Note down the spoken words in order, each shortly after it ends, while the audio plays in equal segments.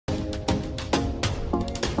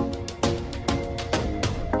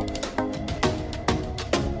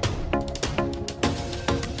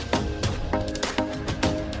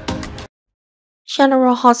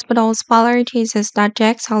General Hospital's popularity is that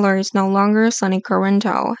Jack Teller is no longer Sonny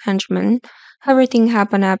Corinto, henchman. Everything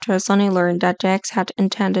happened after Sonny learned that Jax had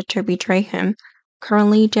intended to betray him.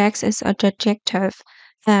 Currently, Jax is a detective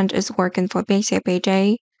and is working for basic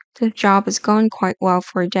payday. The job is going quite well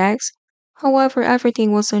for Jax. However,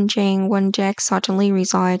 everything was unchanged when Jax suddenly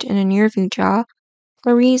resigned in a near future.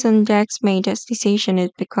 The reason Jax made this decision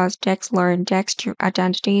is because Jax learned Jax's true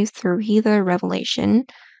identity through Heather revelation.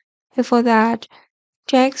 Before that,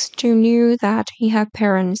 Jax too knew that he had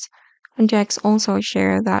parents, and Jax also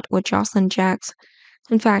shared that with Jocelyn Jax.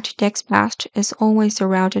 In fact, Jax's past is always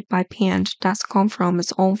surrounded by pain that's come from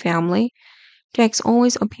his own family. Jax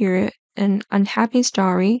always appeared in unhappy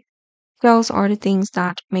story. Those are the things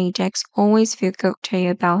that made Jax always feel guilty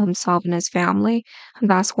about himself and his family, and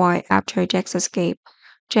that's why after Jax escaped,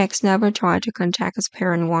 Jax never tried to contact his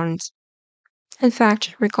parent once. In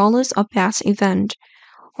fact, regardless of past event,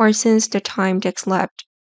 or since the time Jax left,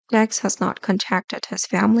 Jax has not contacted his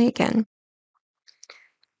family again.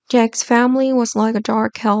 Jack's family was like a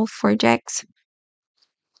dark hell for Jax.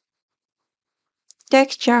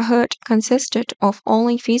 Jack's childhood consisted of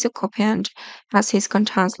only physical pain as he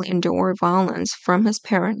constantly endured violence from his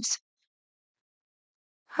parents.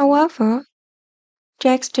 However,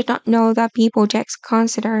 Jax did not know that people Jax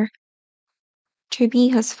considered to be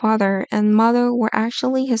his father and mother were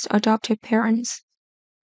actually his adopted parents.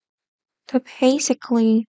 They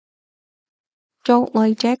basically don't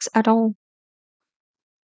like Jax at all.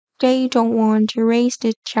 They don't want to raise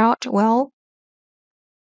the child well.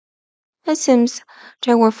 It seems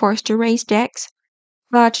they were forced to raise Jax,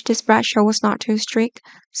 but this pressure was not too strict,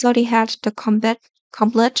 so they had the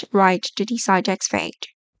complete right to decide Jack's fate.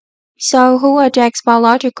 So, who are Jack's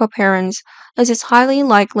biological parents? It is highly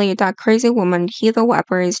likely that crazy woman Heather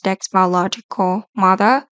Webber is Jack's biological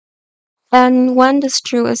mother. And when this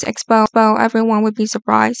truth is exposed, everyone would be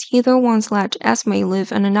surprised. Heather once let Esme live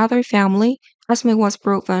in another family. Esme was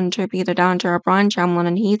proven to be the daughter of Brian Chamlin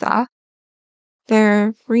and Heather.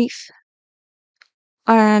 Their brief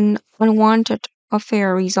an unwanted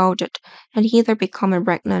affair resulted, and Heather becoming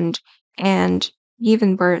pregnant and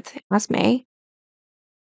giving birth as May.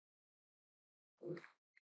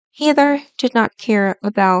 Heather did not care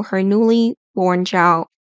about her newly born child.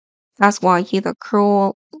 That's why Heather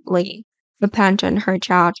cruelly abandoned her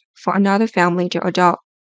child for another family to adopt.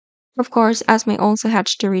 Of course, Esme also had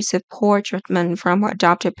to receive poor treatment from her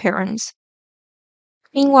adopted parents.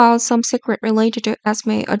 Meanwhile, some secret related to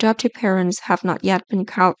Esme's adoptive parents have not yet been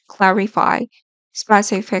clarified.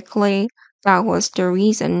 Specifically, that was the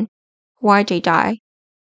reason why they died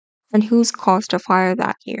and who's caused the fire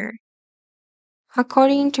that year.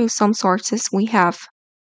 According to some sources we have,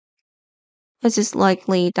 it is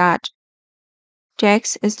likely that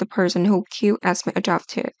Jax is the person who killed Esme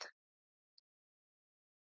adopted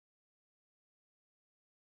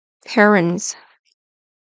parents,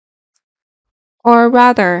 or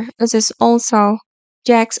rather, it is also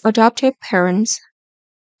Jack's adoptive parents.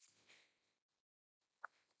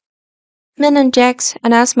 Min and Jax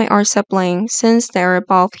and Esme are siblings since they are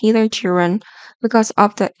both Heather children because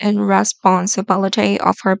of the irresponsibility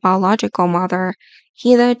of her biological mother.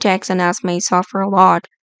 Heather, Jax, and Esme suffer a lot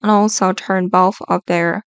and also turn both of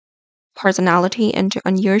their personality into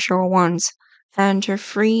unusual ones. And to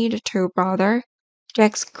free the two brother,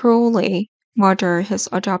 Jax cruelly murder his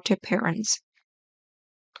adoptive parents.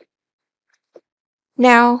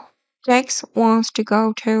 Now, Jax wants to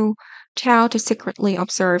go to town to secretly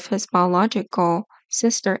observe his biological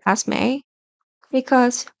sister Esme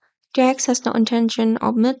because Jax has no intention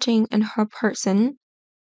of meeting in her person.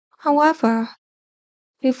 However,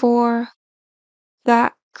 before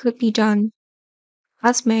that could be done,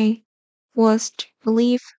 Esme was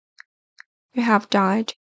believed to have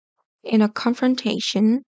died in a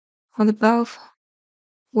confrontation on the boat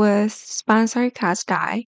with Spencer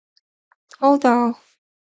Castile. Although,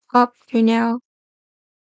 up to now,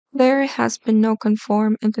 there has been no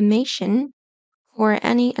confirmed information or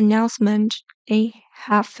any announcement they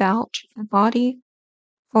have found the body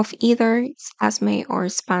of either Esme or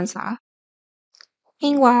Spencer.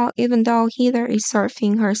 Meanwhile, even though Heather is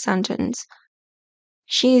serving her sentence,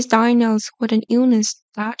 she is diagnosed with an illness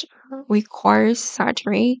that requires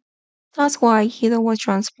surgery. That's why Heather was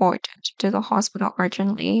transported to the hospital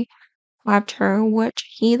urgently, after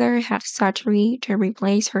which Heather had surgery to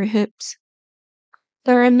replace her hips.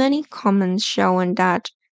 There are many comments showing that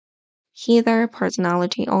Heather's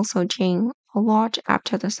personality also changed a lot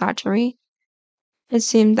after the surgery. It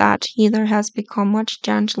seemed that Heather has become much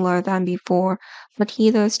gentler than before, but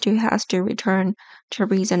Heather still has to return to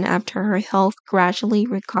reason after her health gradually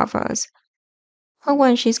recovers. But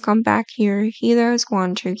when she's come back here, Heather's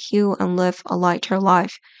want to heal and live a lighter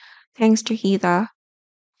life. Thanks to Heather,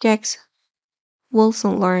 Jax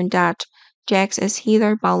Wilson learned that Jax is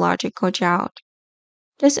Heather's biological child.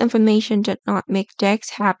 This information did not make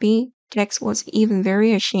Jax happy. Jax was even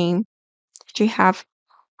very ashamed to have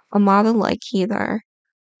a mother like Heather.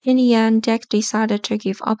 In the end, Jack decided to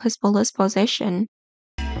give up his police position.